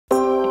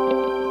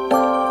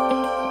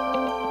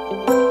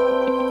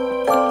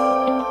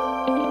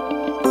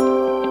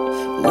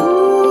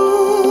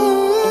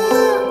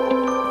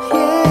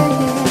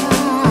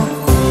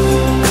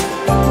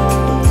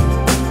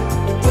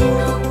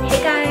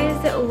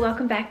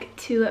welcome back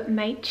to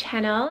my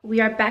channel. We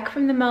are back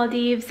from the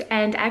Maldives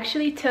and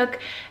actually took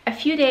a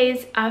few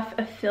days off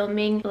of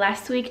filming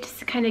last week just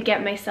to kind of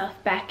get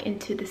myself back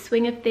into the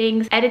swing of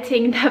things.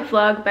 Editing that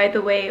vlog, by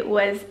the way,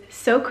 was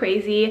so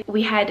crazy.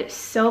 We had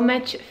so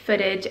much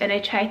footage and I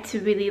tried to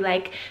really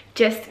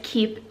just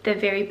keep the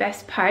very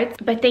best parts.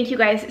 But thank you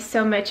guys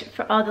so much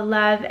for all the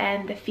love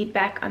and the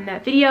feedback on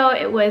that video.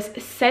 It was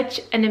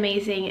such an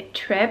amazing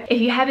trip.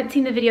 If you haven't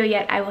seen the video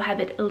yet, I will have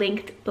it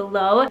linked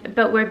below.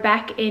 But we're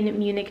back in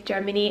Munich,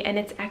 Germany, and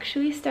it's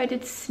actually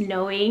started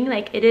snowing.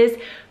 Like, it is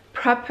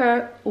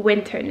proper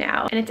winter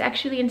now, and it's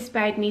actually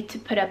inspired me to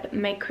put up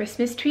my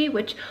Christmas tree,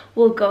 which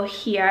will go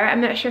here. I'm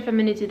not sure if I'm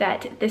going to do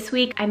that this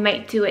week. I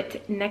might do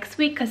it next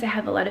week because I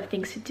have a lot of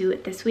things to do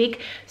this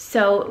week,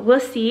 so we'll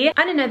see.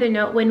 On another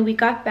note, when we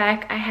got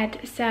back, I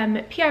had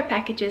some PR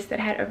packages that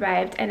had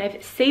arrived and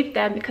I've saved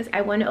them because I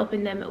want to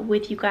open them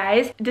with you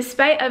guys.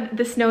 Despite of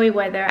the snowy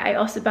weather, I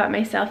also bought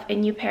myself a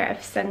new pair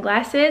of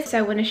sunglasses, so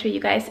I want to show you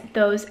guys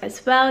those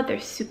as well. They're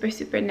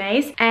super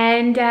nice.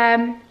 And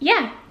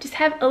yeah, just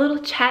have a little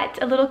chat,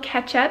 a little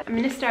catch up. I'm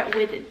gonna start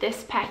with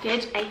this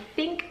package. I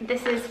think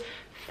this is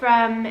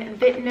from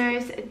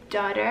Vintner's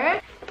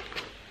Daughter.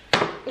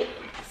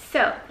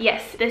 So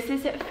yes, this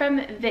is from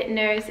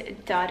Vintner's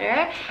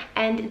Daughter,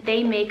 and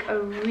they make a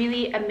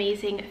really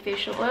amazing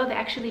facial oil. They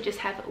actually just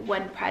have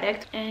one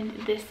product, and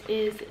this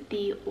is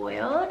the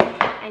oil.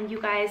 And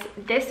you guys,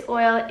 this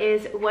oil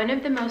is one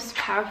of the most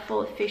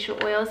powerful facial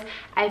oils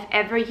I've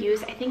ever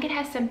used. I think it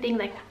has something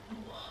like,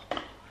 whoa,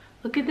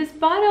 look at this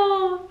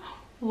bottle.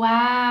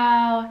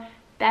 Wow,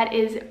 that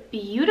is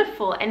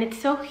beautiful, and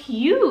it's so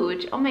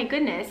huge. Oh my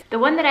goodness. The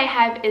one that I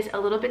have is a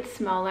little bit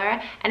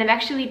smaller, and I've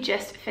actually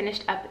just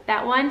finished up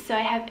that one, so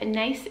I have a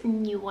nice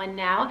new one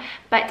now.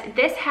 But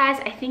this has,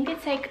 I think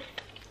it's like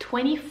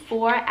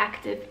 24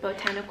 active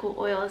botanical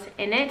oils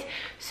in it,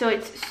 so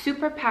it's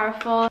super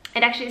powerful.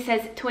 It actually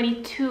says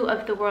 22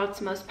 of the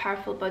world's most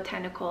powerful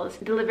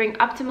botanicals, delivering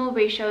optimal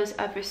ratios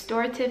of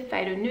restorative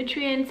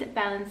phytonutrients,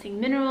 balancing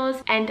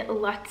minerals, and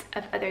lots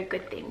of other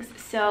good things.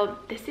 So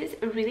this is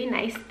really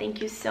nice.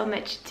 Thank you so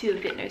much to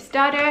Vintner's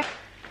Daughter.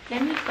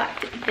 Then we've got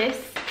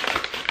this.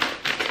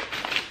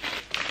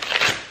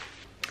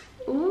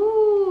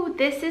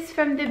 This is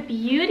from the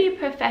Beauty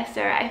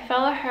Professor. I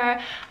follow her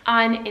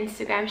on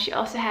Instagram. She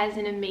also has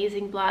an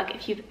amazing blog.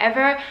 If you've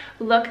ever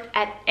looked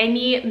at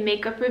any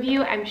makeup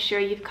review, I'm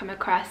sure you've come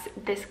across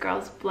this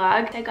girl's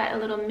blog. I got a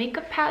little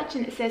makeup pouch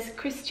and it says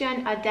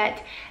Christian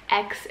Audette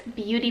X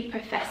Beauty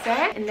Professor,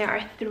 and there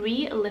are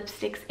 3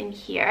 lipsticks in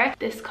here.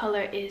 This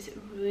color is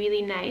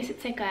really nice.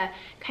 It's like a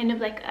kind of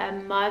like a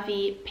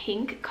mauve-y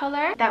pink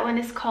color. That one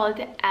is called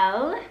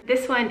Elle.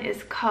 This one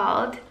is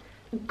called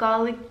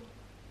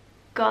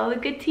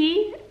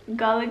Goligati,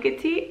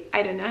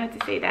 I don't know how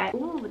to say that.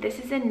 Ooh, this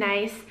is a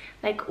nice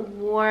like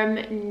warm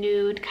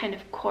nude kind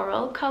of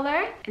coral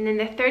color. And then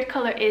the third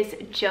color is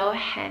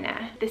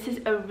Johanna. This is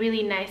a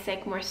really nice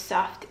like more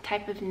soft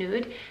type of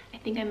nude. I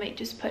think I might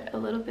just put a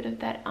little bit of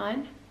that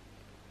on.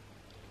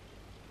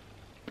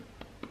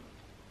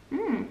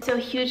 So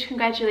huge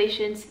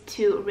congratulations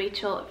to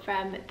Rachel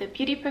from the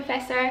Beauty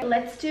Professor.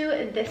 Let's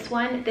do this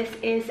one. This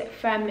is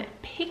from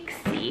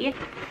Pixie.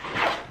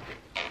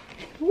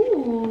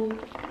 Ooh,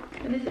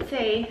 what does it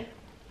say?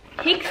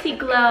 Pixie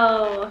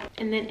Glow.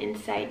 And then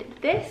inside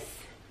this,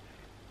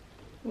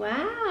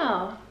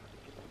 wow,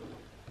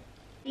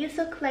 these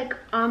look like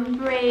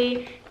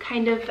ombre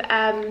kind of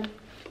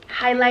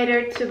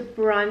highlighter to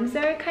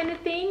bronzer kind of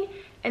thing.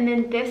 And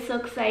then this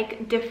looks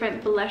like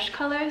different blush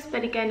colors,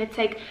 but again, it's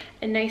like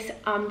a nice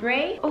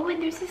ombre. Oh,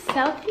 and there's a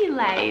selfie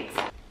light.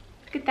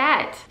 Look at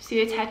that. So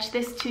you attach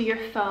this to your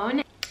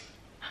phone.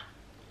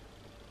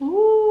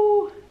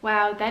 Ooh,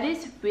 wow, that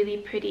is really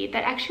pretty.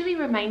 That actually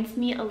reminds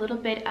me a little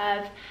bit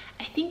of,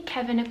 I think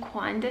Kevin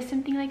Aquan does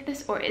something like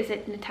this, or is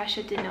it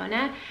Natasha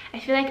Denona? I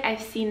feel like I've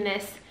seen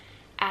this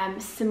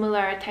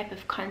similar type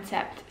of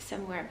concept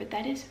somewhere, but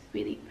that is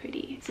really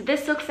pretty. So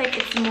this looks like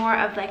it's more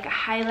of like a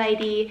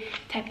highlighty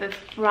type of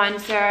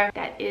bronzer.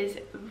 That is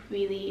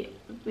really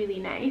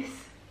nice.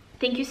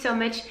 Thank you so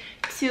much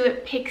to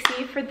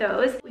Pixie for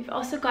those. We've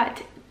also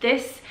got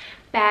this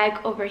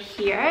bag over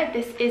here.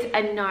 This is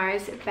a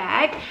NARS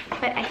bag,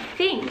 but I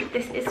think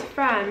this is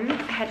from,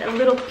 I had a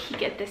little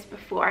peek at this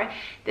before.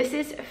 This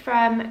is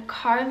from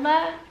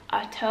Carla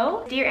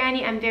Otto. Dear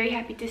Annie, I'm very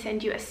happy to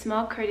send you a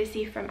small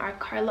courtesy from our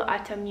Carla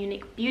Otto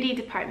Munich beauty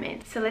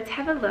department. So let's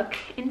have a look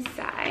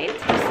inside.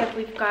 First up,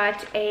 we've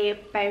got a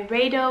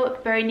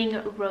Byredo Burning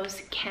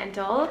Rose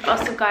Candle. We've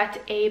also got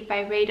a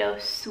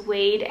Byredo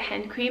Suede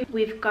Hand Cream.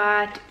 We've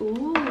got,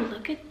 ooh,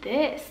 look at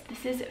this.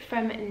 This is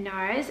from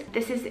NARS.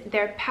 This is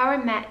their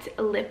Powermatte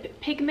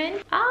Lip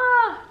Pigment.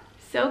 Ah,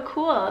 so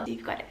cool.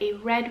 You've got a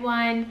red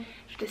one.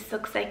 This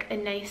looks like a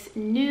nice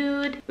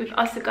nude. We've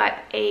also got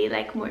a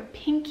like more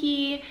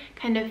pinky,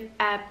 kind of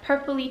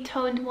purpley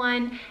toned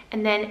one,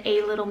 and then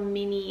a little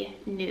mini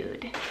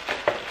nude.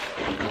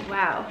 Oh,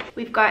 wow.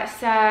 We've got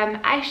some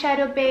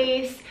eyeshadow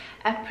base,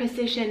 a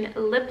precision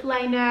lip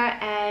liner,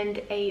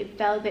 and a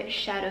velvet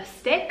shadow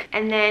stick.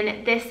 And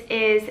then this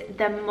is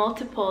the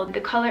multiple.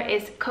 The color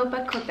is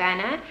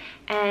Copacabana,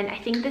 and I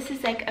think this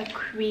is like a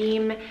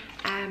cream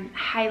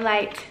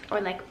highlight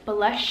or like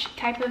blush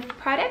type of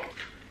product.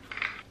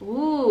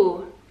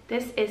 Ooh,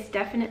 this is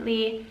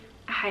definitely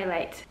a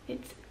highlight.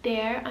 It's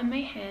there on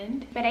my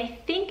hand, but I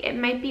think it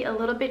might be a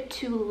little bit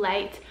too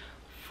light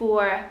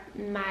for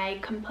my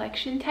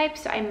complexion type,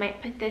 so I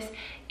might put this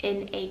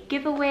in a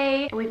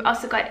giveaway. And we've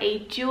also got a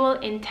dual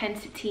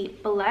intensity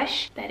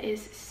blush that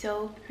is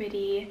so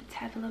pretty. Let's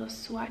have a little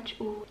swatch.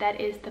 Ooh, that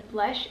is the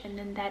blush, and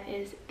then that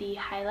is the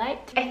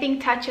highlight. I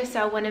think Tatcha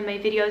saw one of my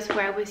videos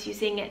where I was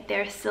using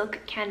their silk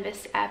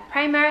canvas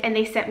primer, and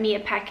they sent me a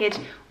package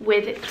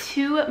with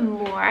 2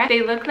 more.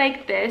 They look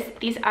like this.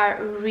 These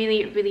are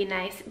really, really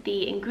nice.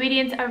 The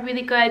ingredients are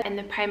really good, and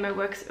the primer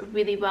works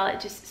really well. It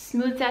just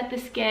smooths out the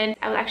skin.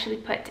 I will actually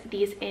put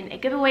these in a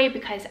giveaway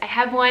because I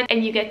have one,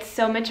 and you get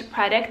so much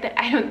product that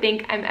I don't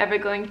think I'm ever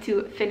going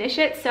to finish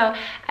it, so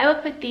I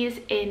will put these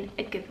in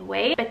a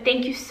giveaway. But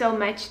thank you so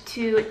much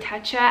to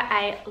Tatcha.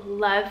 I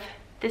love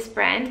this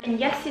brand. And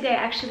yesterday I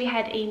actually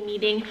had a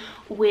meeting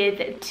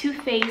with Too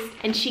Faced,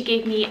 and she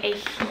gave me a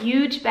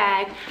huge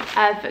bag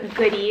of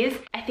goodies.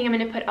 I think I'm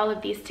gonna put all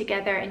of these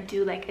together and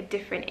do like a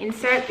different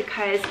insert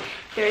because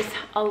there's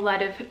a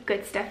lot of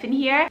good stuff in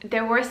here.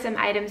 There were some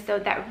items though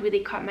that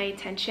really caught my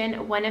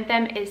attention. One of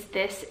them is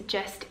this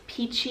Just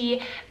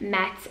Peachy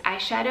matte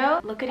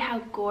eyeshadow. Look at how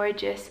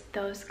gorgeous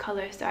those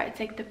colors are. It's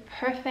like the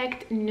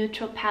perfect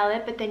neutral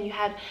palette, but then you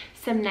have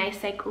some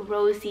nice like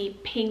rosy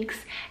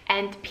pinks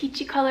and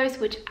peachy colors,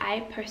 which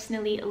I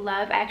personally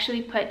love. I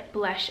actually put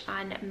blush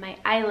on my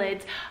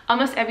eyelids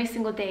almost every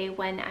single day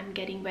when I'm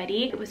getting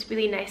ready. It was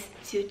really nice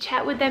to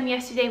chat with them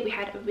yesterday. We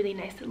had a really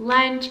nice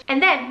lunch,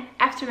 and then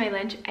after my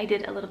lunch I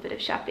did a little bit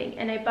of shopping,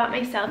 and I bought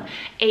myself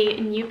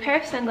a new pair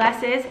of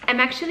sunglasses.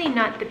 I'm actually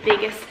not the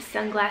biggest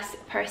sunglass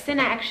person.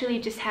 I actually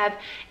just have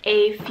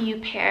a few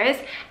pairs.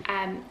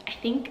 I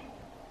think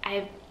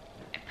I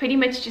pretty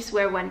much just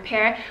wear one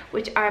pair,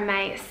 which are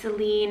my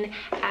Celine,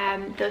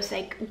 those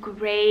like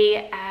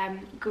gray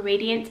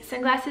gradient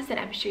sunglasses that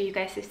I'm sure you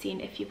guys have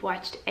seen if you've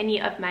watched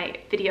any of my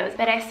videos.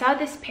 But I saw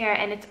this pair,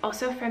 and it's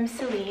also from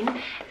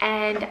Celine,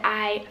 and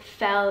I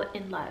fell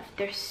in love.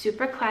 They're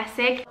super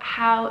classic.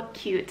 How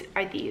cute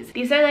are these?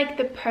 These are like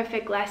the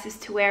perfect glasses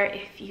to wear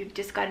if you've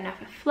just gotten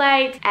off a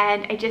flight,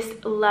 and I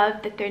just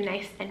love that they're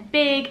nice and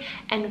big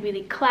and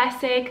really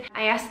classic.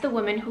 I asked the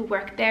woman who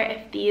worked there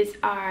if these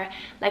are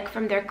like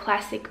from their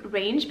classic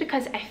range,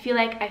 because I feel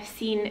like I've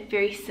seen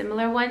very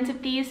similar ones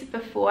of these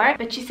before,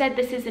 but she said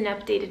this is an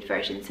updated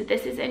version. So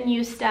this is a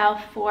new style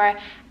for,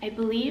 I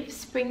believe,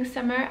 spring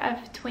summer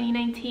of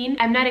 2019.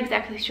 I'm not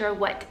exactly sure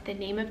what the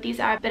name of these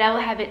are, but I will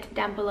have it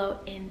down below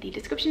in the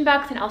description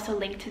box and also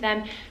link to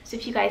them. So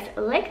if you guys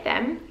like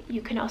them,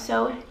 you can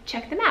also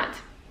check them out.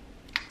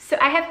 So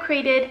I have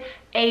created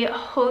a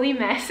holy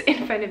mess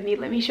in front of me.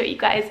 Let me show you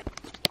guys.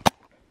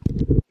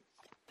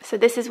 So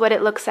this is what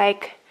it looks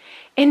like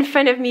in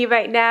front of me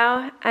right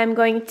now. I'm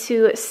going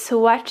to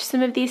swatch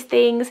some of these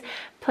things,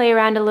 play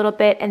around a little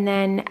bit, and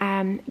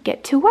then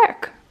get to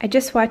work. I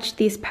just swatched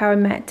these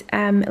Powermatte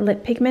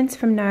lip pigments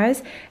from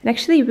NARS, and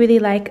actually really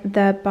like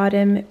the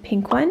bottom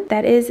pink one.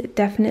 That is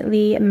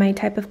definitely my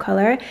type of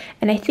color,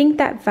 and I think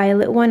that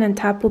violet one on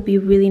top will be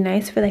really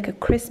nice for like a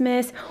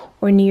Christmas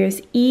or New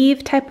Year's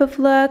Eve type of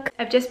look.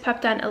 I've just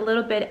popped on a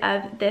little bit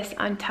of this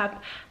on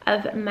top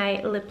of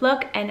my lip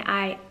look, and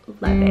I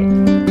love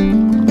it.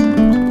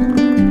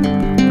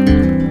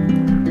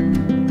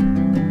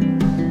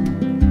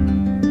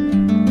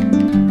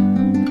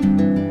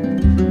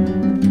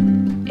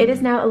 It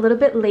is now a little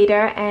bit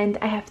later, and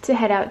I have to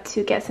head out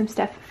to get some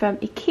stuff from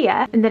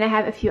IKEA, and then I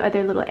have a few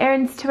other little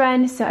errands to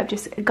run, so I've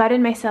just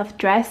gotten myself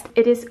dressed.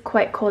 It is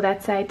quite cold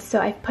outside, so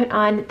I've put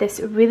on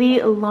this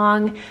really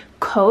long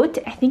coat.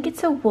 I think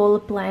it's a wool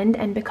blend,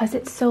 and because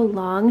it's so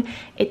long,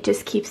 it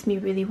just keeps me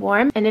really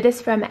warm. And it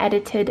is from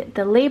Edited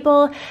The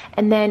Label.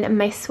 And then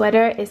my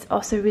sweater is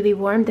also really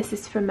warm. This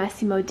is from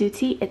Massimo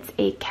Dutti. It's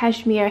a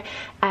cashmere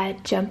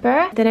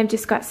jumper. Then I've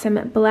just got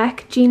some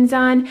black jeans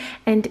on,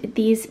 and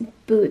these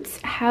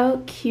boots.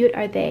 How cute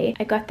are they?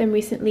 I got them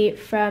recently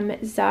from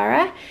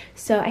Zara,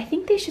 so I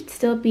think they should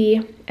still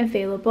be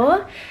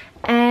available.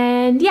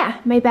 And yeah,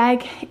 my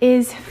bag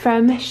is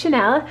from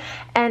Chanel,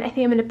 and I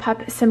think I'm gonna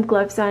pop some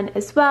gloves on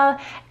as well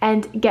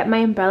and get my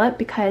umbrella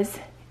because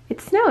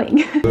it's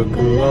snowing. Look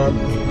a lot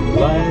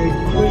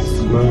like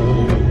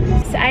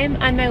Christmas. So I am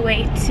on my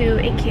way to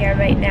IKEA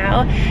right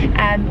now.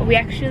 We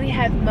actually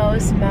have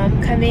Mo's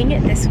mom coming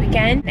this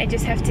weekend. I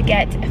just have to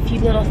get a few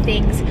little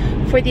things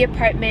for the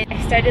apartment.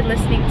 I started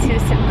listening to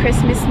some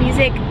Christmas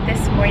music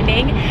this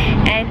morning,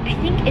 and I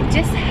think it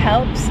just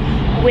helps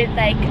with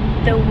like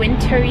the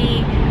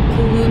wintry,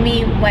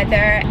 gloomy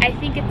weather. I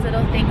think it's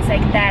little things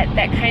like that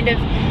that kind of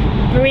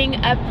bring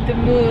up the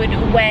mood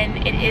when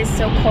it is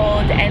so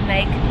cold and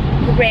like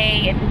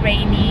gray and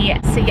rainy.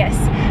 So yes,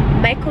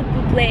 Michael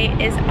Bublé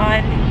is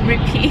on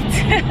repeat.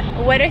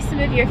 What are some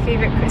of your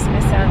favorite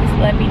Christmas songs?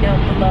 Let me know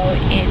below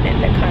in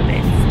the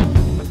comments.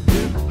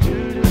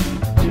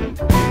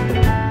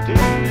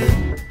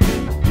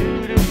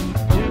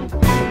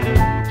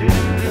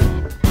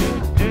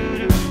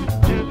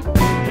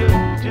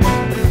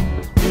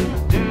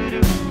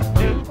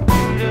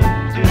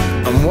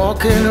 I'm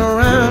walking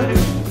around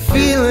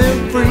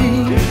feeling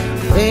free,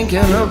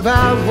 thinking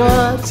about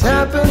what's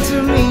happened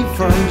to me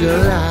from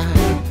July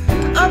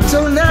up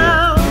till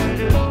now.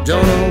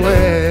 Don't know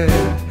where,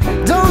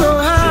 don't know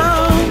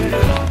how.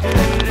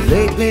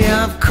 Lately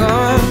I've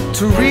come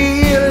to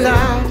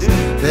realize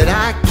that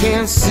I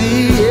can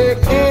see it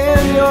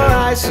in your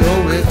eyes, so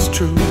it's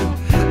true.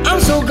 I'm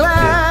so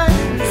glad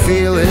you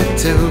feel it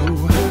too.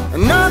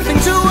 Nothing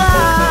to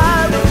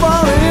hide,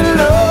 falling in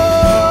love.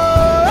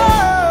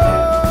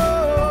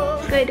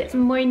 Good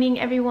morning,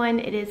 everyone.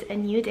 It is a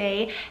new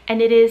day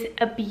and it is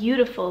a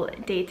beautiful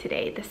day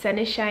today. The sun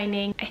is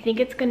shining. I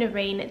think it's gonna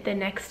rain the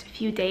next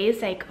few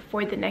days, like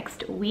for the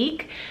next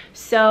week.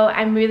 So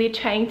I'm really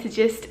trying to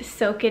just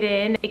soak it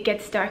in. It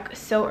gets dark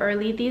so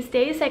early these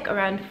days, like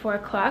around 4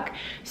 o'clock.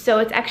 So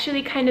it's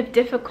actually kind of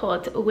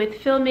difficult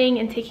with filming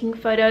and taking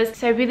photos.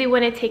 So I really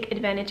want to take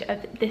advantage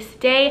of this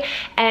day,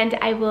 and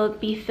I will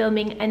be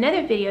filming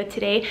another video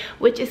today,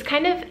 which is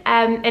kind of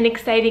an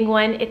exciting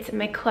one. It's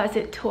my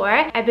closet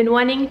tour. I've been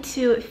wanting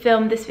to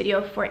film this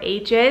video for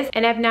ages,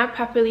 and I've now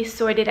properly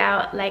sorted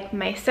out like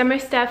my summer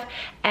stuff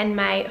and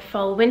my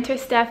fall winter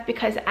stuff,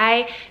 because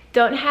I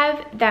don't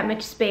have that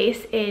much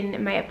space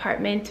in my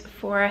apartment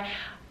for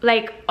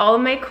like all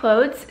my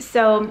clothes.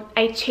 So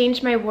I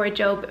changed my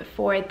wardrobe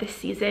for this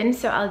season,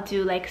 so I'll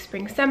do like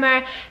spring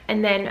summer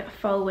and then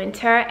fall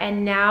winter,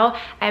 and now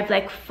I've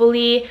like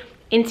fully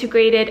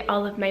integrated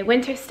all of my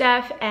winter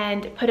stuff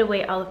and put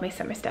away all of my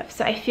summer stuff.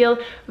 So I feel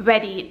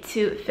ready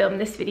to film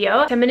this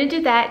video. So I'm gonna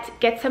do that,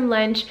 get some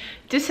lunch,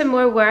 do some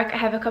more work. I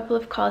have a couple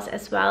of calls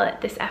as well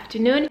this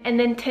afternoon. And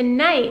then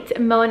tonight,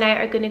 Mo and I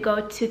are gonna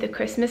go to the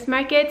Christmas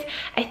market.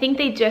 I think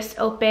they just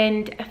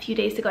opened a few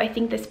days ago, I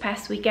think this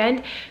past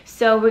weekend.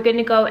 So we're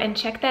gonna go and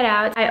check that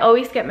out. I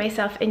always get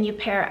myself a new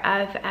pair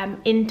of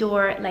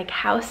indoor like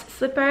house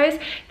slippers.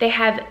 They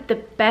have the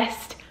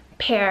best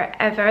pair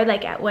ever,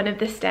 like at one of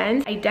the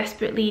stands. I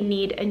desperately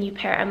need a new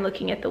pair. I'm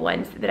looking at the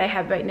ones that I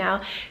have right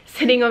now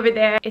sitting over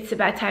there. It's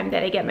about time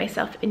that I get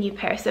myself a new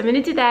pair, so I'm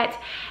gonna do that.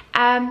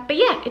 But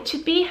yeah, it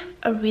should be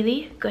a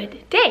really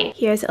good day.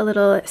 Here's a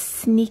little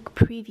sneak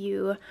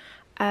preview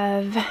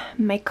of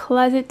my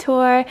closet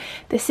tour.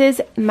 This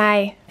is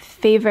my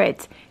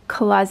favorite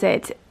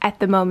closet at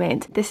the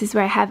moment. This is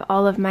where I have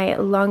all of my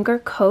longer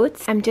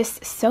coats. I'm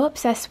just so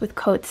obsessed with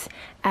coats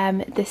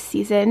this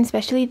season,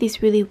 especially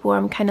these really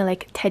warm kind of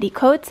like teddy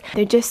coats.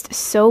 They're just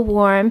so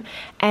warm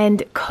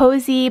and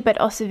cozy, but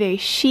also very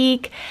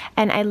chic,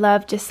 and I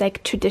love just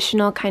like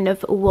traditional kind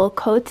of wool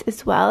coats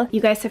as well.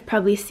 You guys have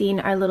probably seen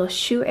our little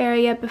shoe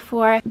area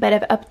before, but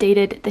I've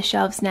updated the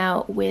shelves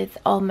now with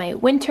all my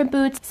winter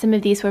boots. Some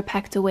of these were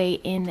packed away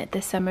in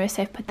the summer,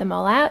 so I've put them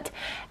all out,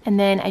 and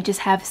then I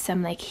just have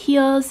some like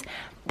heels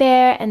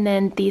there, and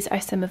then these are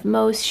some of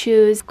Mo's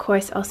shoes. Of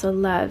course, also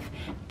love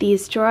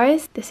these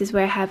drawers. This is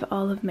where I have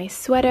all of my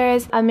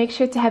sweaters. I'll make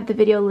sure to have the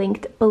video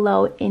linked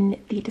below in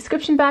the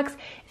description box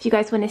if you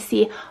guys want to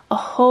see a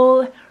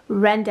whole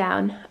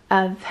rundown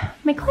of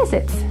my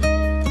closets.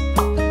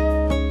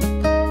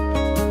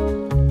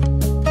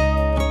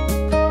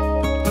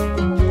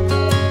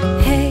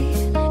 Hey,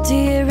 do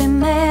you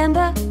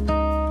remember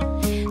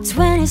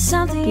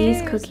 20-something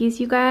These cookies,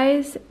 you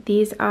guys,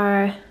 these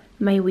are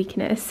my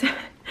weakness.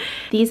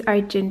 These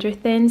are ginger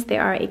thins. They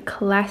are a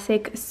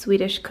classic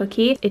Swedish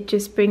cookie. It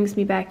just brings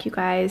me back, you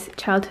guys,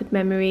 childhood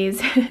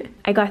memories.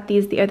 I got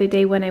these the other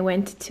day when I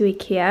went to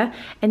IKEA,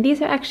 and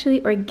these are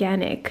actually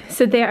organic.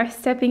 So they are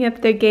stepping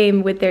up their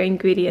game with their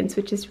ingredients,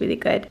 which is really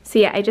good. So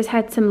yeah, I just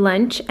had some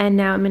lunch, and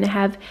now I'm gonna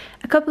have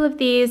a couple of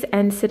these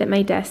and sit at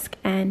my desk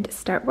and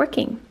start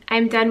working.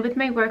 I'm done with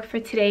my work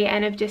for today,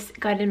 and I've just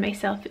gotten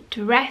myself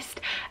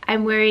dressed.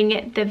 I'm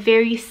wearing the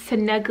very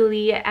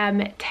snuggly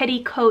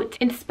teddy coat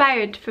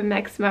inspired from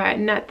Max Mara,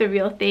 not the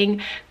real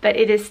thing, but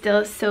it is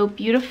still so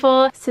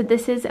beautiful. So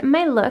this is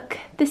my look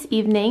this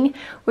evening.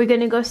 We're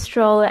gonna go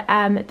stroll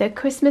the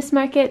Christmas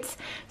markets,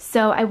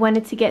 so I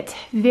wanted to get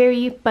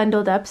very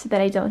bundled up so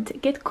that I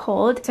don't get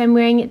cold. So I'm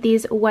wearing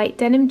these white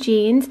denim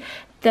jeans,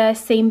 the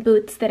same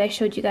boots that I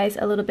showed you guys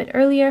a little bit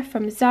earlier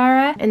from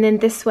Zara, and then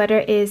this sweater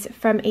is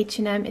from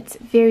H&M. It's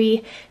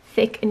very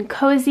thick and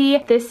cozy.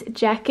 This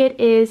jacket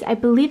is, I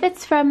believe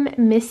it's from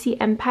Missy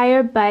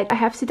Empire, but I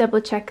have to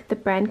double check the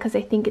brand because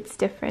I think it's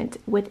different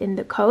within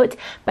the coat,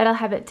 but I'll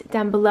have it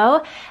down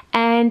below.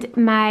 And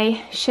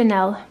my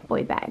Chanel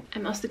boy bag.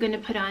 I'm also going to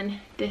put on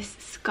this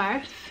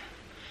scarf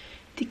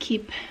to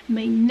keep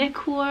my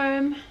neck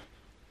warm.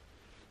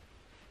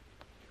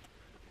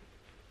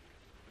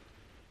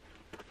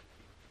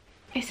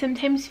 I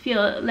sometimes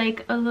feel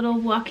like a little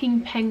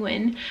walking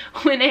penguin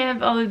when I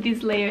have all of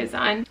these layers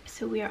on.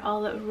 So we are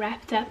all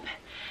wrapped up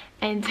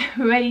and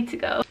ready to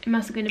go. I'm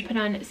also going to put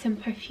on some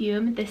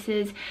perfume. This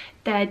is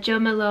the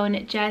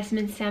Malone,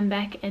 Jasmine,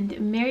 Sambac, and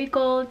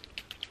Marigold.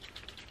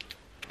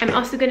 I'm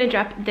also going to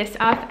drop this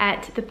off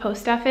at the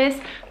post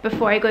office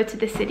before I go to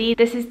the city.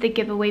 This is the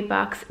giveaway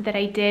box that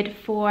I did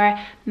for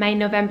my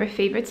November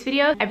favorites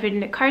video. I've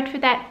written a card for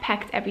that,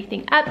 packed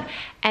everything up,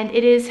 and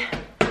it is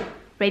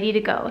ready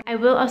to go. I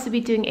will also be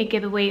doing a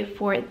giveaway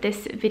for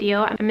this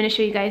video. I'm going to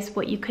show you guys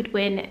what you could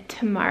win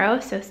tomorrow,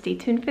 so stay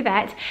tuned for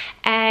that.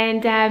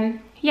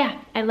 And yeah,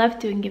 I love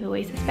doing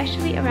giveaways,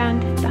 especially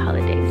around the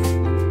holidays.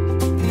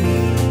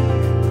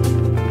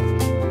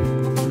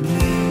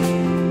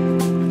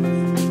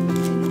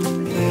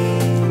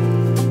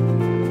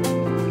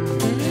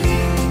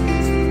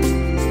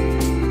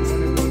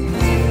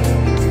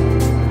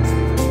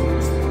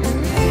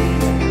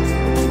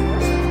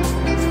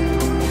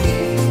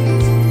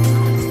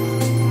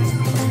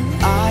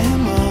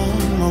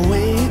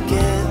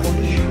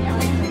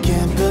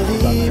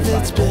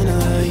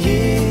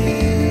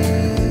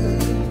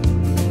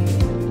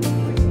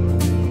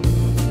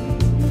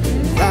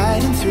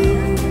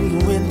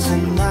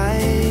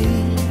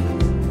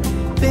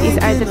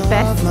 The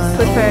best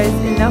slippers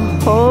in the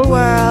whole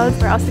world.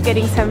 We're also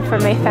getting some for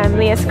my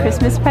family as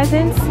Christmas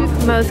presents.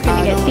 Mo's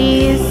gonna get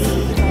these.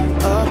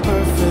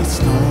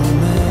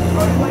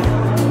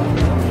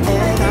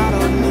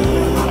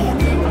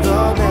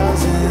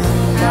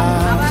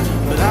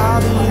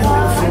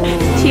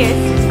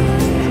 Cheers.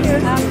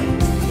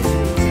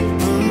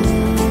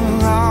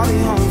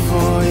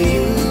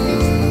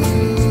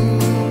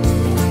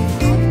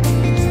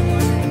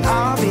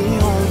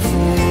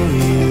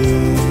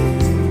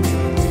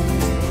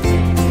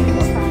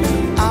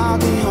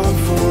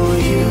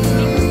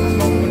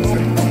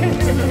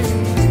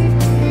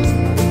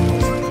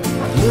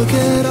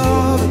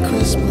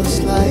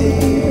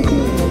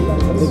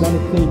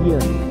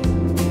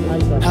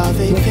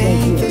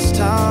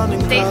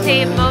 They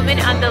say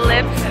moment on the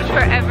lips,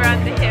 forever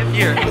on the hips.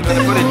 Here, we're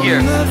gonna put it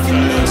here.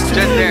 Just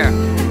there.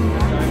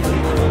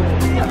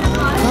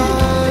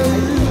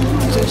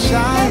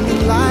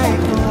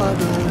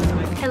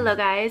 Hello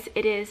guys,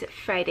 it is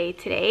Friday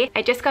today.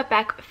 I just got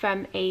back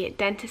from a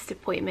dentist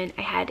appointment.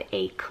 I had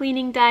a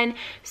cleaning done,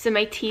 so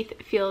my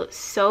teeth feel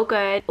so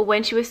good.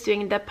 When she was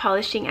doing the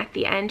polishing at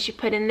the end, she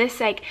put in this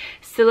like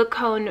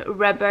silicone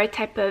rubber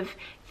type of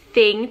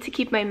thing to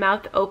keep my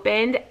mouth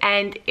open,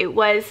 and it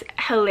was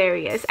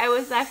hilarious. I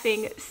was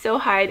laughing so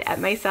hard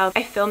at myself.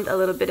 I filmed a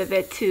little bit of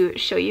it to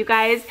show you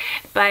guys,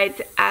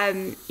 but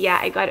yeah,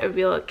 I got a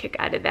real kick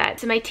out of that.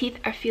 So my teeth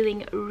are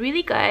feeling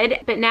really good,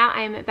 but now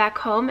I'm back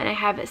home and I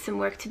have some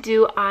work to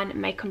do on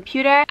my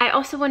computer. I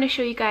also want to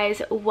show you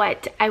guys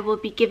what I will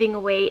be giving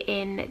away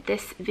in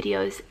this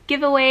video's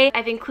giveaway.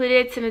 I've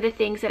included some of the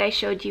things that I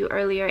showed you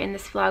earlier in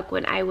this vlog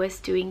when I was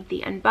doing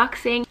the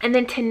unboxing. And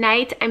then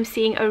tonight I'm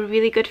seeing a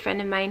really good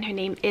friend of mine. Her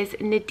name is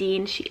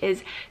Nadine. She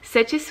is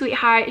such a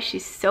sweetheart.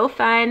 She's so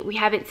fun. We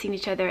haven't seen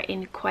each other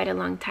in quite a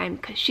long time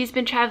because she's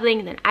been traveling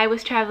and then I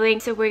was traveling,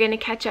 so we're gonna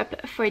catch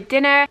up for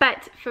dinner.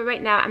 But for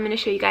right now, I'm gonna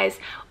show you guys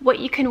what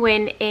you can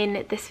win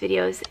in this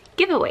video's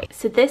giveaway.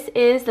 So this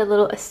is the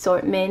little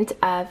assortment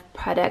of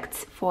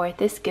products for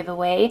this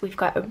giveaway. We've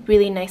got a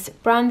really nice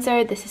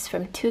bronzer. This is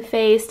from Too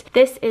Faced.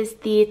 This is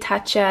the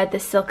Tatcha, the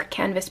Silk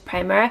Canvas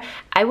Primer.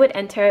 I would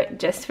enter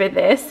just for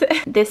this.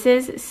 This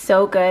is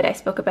so good. I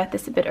spoke about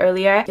this a bit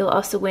earlier. You'll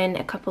also win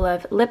a couple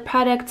of lip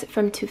products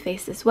from Too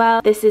Faced as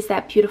well. This is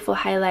that beautiful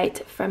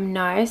highlight from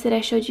NARS that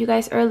I showed you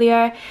guys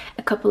earlier.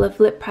 A couple of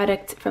lip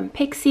products from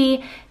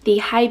Pixie, the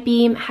High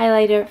Beam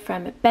highlighter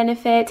from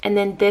Benefit, and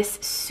then this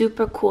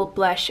super cool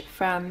blush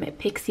from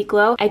Pixie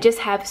Glow. I just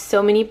have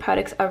so many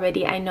products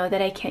already. I know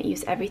that I can't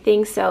use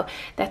everything, so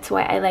that's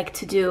why I like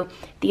to do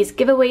these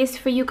giveaways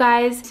for you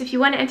guys. So if you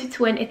want to enter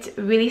to win, it's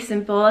really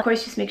simple. Of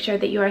course, just make sure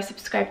that you are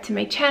subscribed to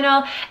my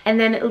channel and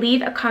then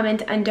leave a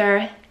comment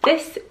under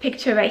this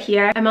picture right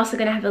here. I'm also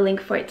gonna have a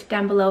link for it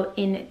down below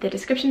in the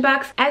description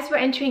box. As we're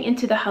entering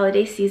into the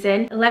holiday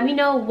season, let me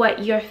know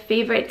what your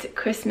favorite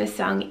Christmas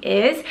song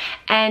is,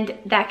 and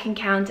that can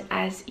count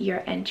as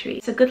your entry.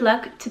 So good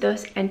luck to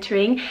those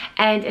entering,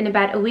 and in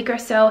about a week or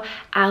so,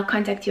 I'll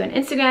contact you on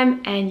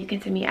Instagram and you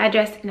can send me your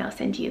address and I'll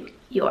send you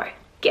your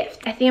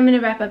gift. I think I'm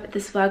gonna wrap up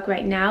this vlog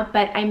right now,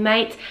 but I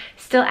might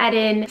still add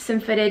in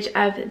some footage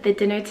of the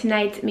dinner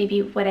tonight,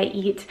 maybe what I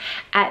eat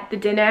at the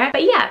dinner.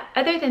 But yeah,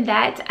 other than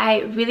that,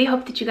 I really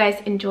hope that you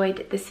guys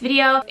enjoyed this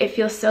video. It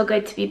feels so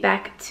good to be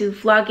back to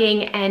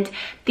vlogging, and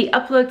the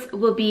uploads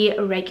will be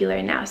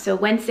regular now, so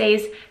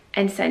Wednesdays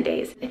and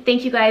Sundays.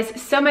 Thank you guys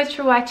so much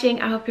for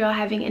watching. I hope you're all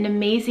having an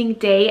amazing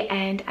day,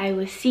 and I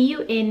will see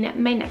you in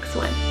my next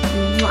one.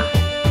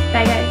 Mwah.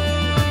 Bye guys.